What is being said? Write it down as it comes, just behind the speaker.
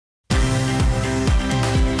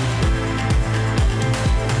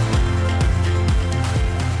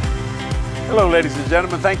Hello, ladies and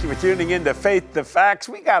gentlemen. Thank you for tuning in to Faith to Facts.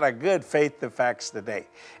 We got a good Faith to Facts today.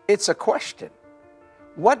 It's a question.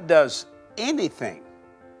 What does anything,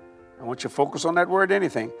 I want you to focus on that word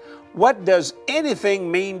anything. What does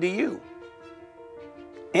anything mean to you?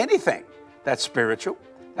 Anything. That's spiritual,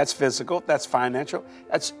 that's physical, that's financial,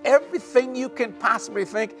 that's everything you can possibly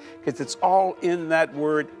think, because it's all in that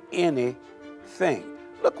word anything.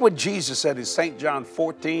 Look what Jesus said in St. John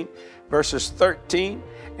 14, verses 13.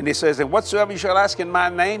 And he says, and whatsoever you shall ask in my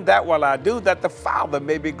name, that will I do, that the Father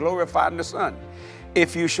may be glorified in the Son.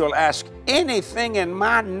 If you shall ask anything in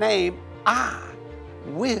my name, I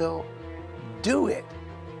will do it.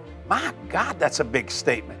 My God, that's a big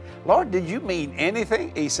statement. Lord, did you mean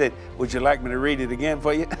anything? He said, would you like me to read it again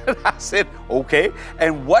for you? I said, okay.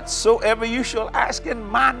 And whatsoever you shall ask in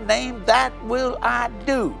my name, that will I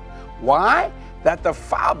do. Why? That the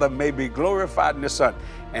Father may be glorified in the Son.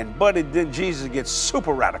 And buddy, then Jesus gets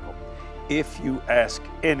super radical. If you ask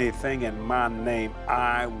anything in my name,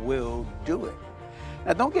 I will do it.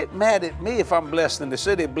 Now, don't get mad at me if I'm blessed in the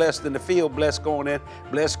city, blessed in the field, blessed going in,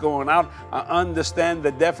 blessed going out. I understand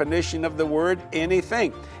the definition of the word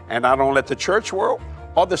anything. And I don't let the church world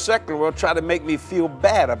or the secular world try to make me feel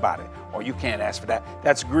bad about it. Or you can't ask for that.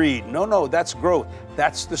 That's greed. No, that's growth.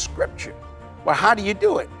 That's the scripture. Well, how do you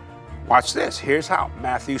do it? Watch this. Here's how.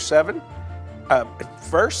 Matthew 7,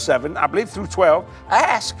 verse 7, I believe through 12.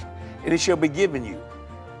 Ask, and it shall be given you.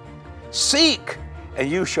 Seek, and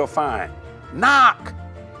you shall find. Knock,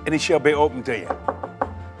 and it shall be open to you.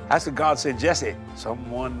 That's what God said, Jesse.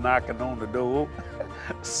 Someone knocking on the door.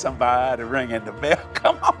 Somebody ringing the bell.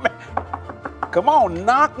 Come on, man. Come on,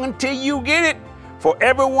 knock until you get it. For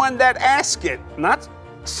everyone that asketh, not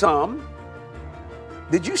some.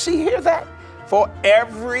 Did you hear that? For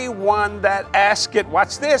everyone that asketh,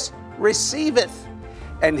 watch this, receiveth.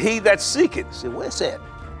 And he that seeketh, say, where's that?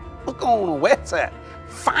 Look on, where's that?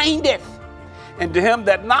 Findeth. And to him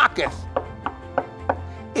that knocketh,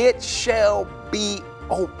 it shall be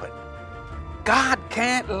open. God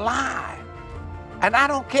can't lie. And I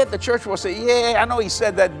don't care if the church will say, yeah, I know he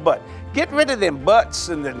said that, but. Get rid of them buts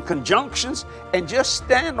and the conjunctions and just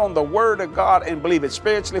stand on the word of God and believe it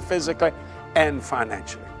spiritually, physically, and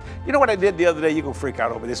financially. You know what I did the other day? You're going to freak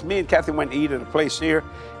out over this. Me and Kathy went to eat at a place here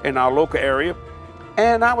in our local area.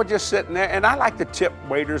 And I was just sitting there, and I like to tip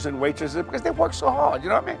waiters and waitresses because they work so hard. You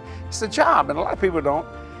know what I mean? It's a job, and a lot of people don't.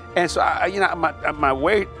 And so, my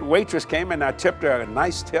waitress came, and I tipped her a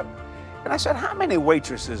nice tip. And I said, how many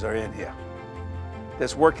waitresses are in here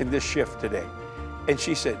that's working this shift today? And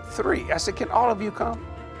she said, 3. I said, can all of you come?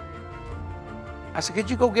 I said, could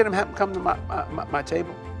you go get them, have them come to my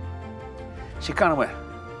table? She kind of went,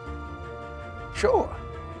 sure.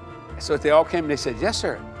 So they all came and they said, yes,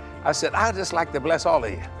 sir. I said, I'd just like to bless all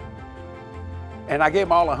of you. And I gave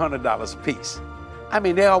them all $100 a piece. I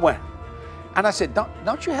mean, they all went. And I said,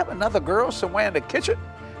 don't you have another girl somewhere in the kitchen?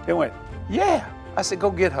 They went, yeah. I said,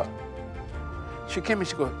 go get her. She came and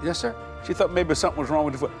she goes, yes, sir. She thought maybe something was wrong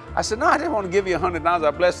with the food. I said, no, I didn't want to give you $100.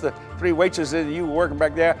 I blessed the 3 waitresses and you were working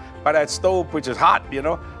back there by that stove, which is hot, you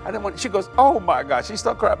know. I didn't want. She goes, oh my God. She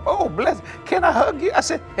started crying. Oh, bless. Can I hug you? I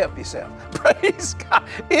said, help yourself. Praise God.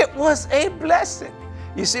 It was a blessing.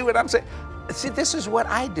 You see what I'm saying? See, this is what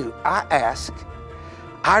I do. I ask,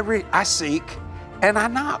 I seek, and I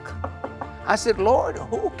knock. I said, Lord,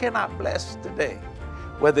 who can I bless today?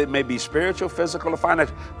 Whether it may be spiritual, physical, or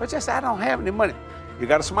financial. But just, I don't have any money. You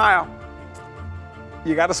got to smile.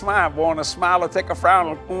 You got to smile. Boy, a smile or take a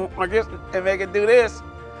frown like this and make it do this.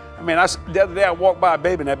 I mean, the other day I walked by a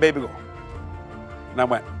baby and that baby go. And I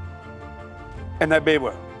went. And that baby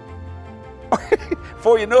went.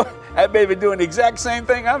 Before you know it, that baby doing the exact same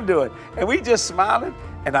thing I'm doing. And we just smiling.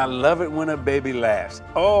 And I love it when a baby laughs.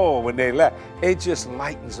 Oh, when they laugh, it just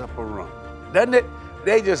lightens up a room. Doesn't it?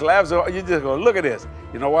 They just laugh. So you just go, look at this.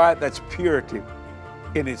 You know why? That's purity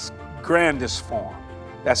in its grandest form.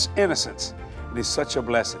 That's innocence. And it's such a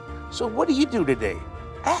blessing. So what do you do today?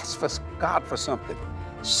 Ask for God for something.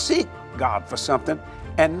 Seek God for something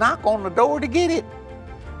and knock on the door to get it.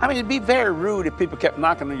 I mean, it'd be very rude if people kept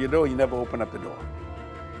knocking on your door, you never open up the door.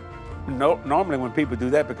 No, normally when people do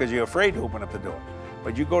that because you're afraid to open up the door.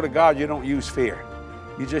 But you go to God, you don't use fear.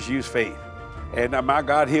 You just use faith. And my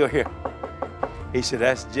God, he'll hear. He said,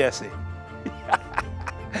 that's Jesse.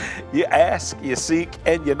 You ask, you seek,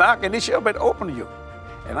 and you knock, and it shall be open to you.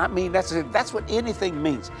 And I mean, that's what anything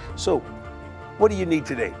means. So what do you need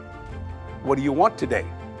today? What do you want today?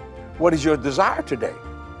 What is your desire today?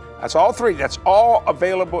 That's all 3. That's all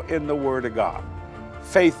available in the Word of God.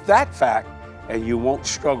 Faith that fact, and you won't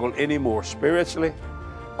struggle anymore spiritually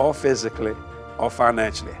or physically or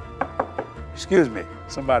financially. Excuse me,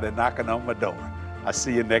 somebody knocking on my door. I'll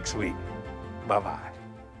see you next week. Bye-bye.